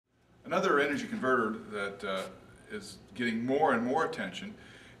Another energy converter that is getting more and more attention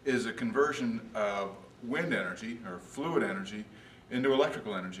is a conversion of wind energy or fluid energy into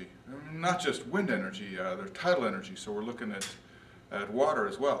electrical energy. Not just wind energy, there's tidal energy, so we're looking at water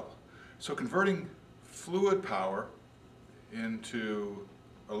as well. So converting fluid power into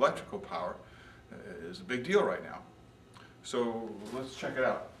electrical power is a big deal right now. So let's check it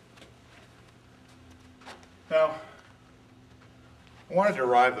out. Now, I want to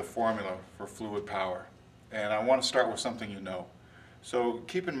derive the formula for fluid power, and I want to start with something you know. So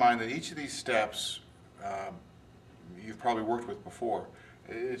keep in mind that each of these steps you've probably worked with before.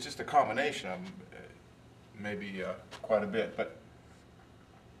 It's just a combination of them, maybe quite a bit, but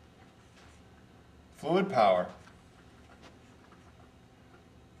fluid power.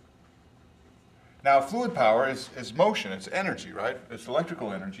 Now fluid power is motion, it's energy, right? It's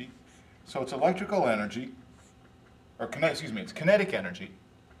electrical energy. So it's electrical energy, or it's kinetic energy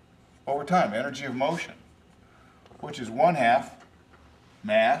over time, energy of motion, which is 1/2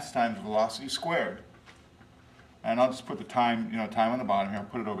 mass times velocity squared. And I'll just put the time, time on the bottom here. I'll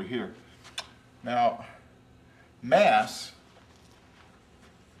put it over here. Now, mass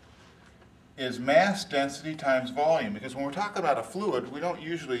is mass density times volume, because when we're talking about a fluid, we don't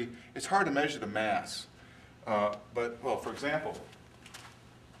usually, it's hard to measure the mass. Well, for example,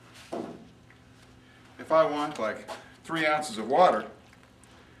 if I want like 3 ounces of water,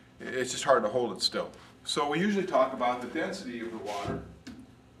 it's just hard to hold it still. So we usually talk about the density of the water,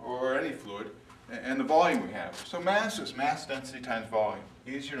 or any fluid, and the volume we have. So mass is mass density times volume.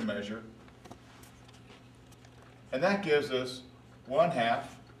 Easier to measure. And that gives us 1/2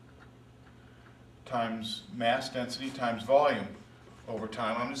 times mass density times volume over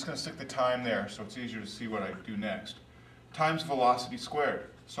time. I'm just going to stick the time there so it's easier to see what I do next. Times velocity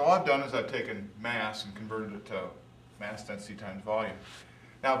squared. So all I've done is I've taken mass and converted it to mass density times volume.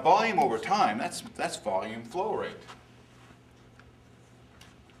 Now volume over time, that's volume flow rate.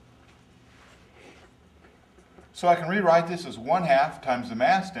 So I can rewrite this as 1/2 times the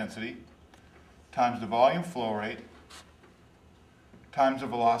mass density times the volume flow rate times the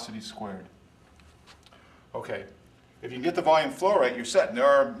velocity squared. Okay, if you can get the volume flow rate, you're set. And there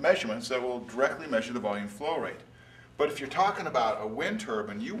are measurements that will directly measure the volume flow rate. But if you're talking about a wind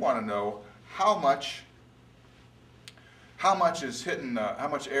turbine, you want to know how much air is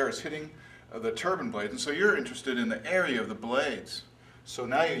hitting the turbine blades. And so you're interested in the area of the blades. So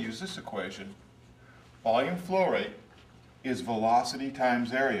now you use this equation. Volume flow rate is velocity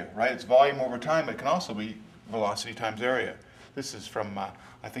times area, right? It's volume over time, but it can also be velocity times area. This is from,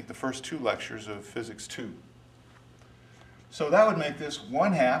 I think, the first 2 lectures of Physics 2. So that would make this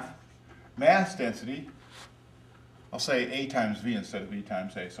 1/2 mass density. I'll say A times V instead of V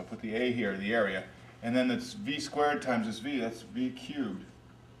times A. So I'll put the A here, the area. And then it's V squared times this V, that's V cubed.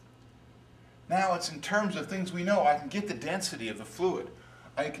 Now it's in terms of things we know. I can get the density of the fluid.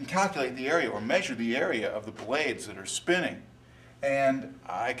 I can calculate the area or measure the area of the blades that are spinning. And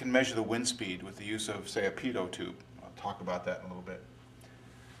I can measure the wind speed with the use of, say, a pitot tube. I'll talk about that in a little bit.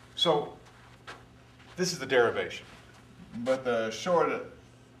 So this is the derivation. But the short end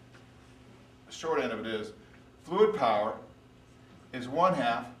of it is fluid power is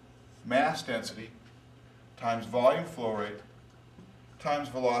 1/2 mass density times volume flow rate times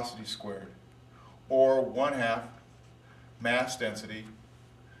velocity squared, or 1/2 mass density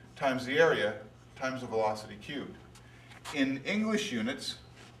times the area times the velocity cubed. In English units,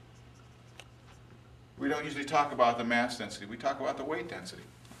 we don't usually talk about the mass density. We talk about the weight density.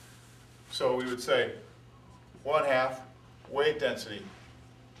 So we would say 1/2 weight density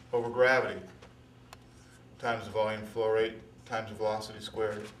over gravity times the volume flow rate times the velocity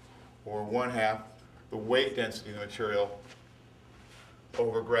squared, or 1/2 the weight density of the material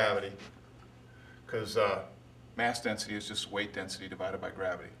over gravity, because mass density is just weight density divided by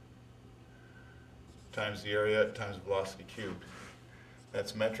gravity, times the area times the velocity cubed.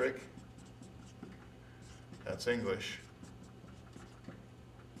 That's metric, that's English,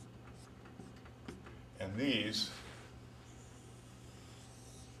 and these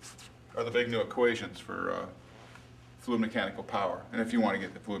are the big new equations for fluid mechanical power. And if you want to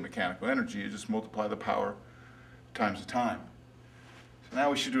get the fluid mechanical energy, you just multiply the power times the time. So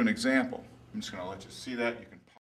now we should do an example. I'm just going to let you see that. You can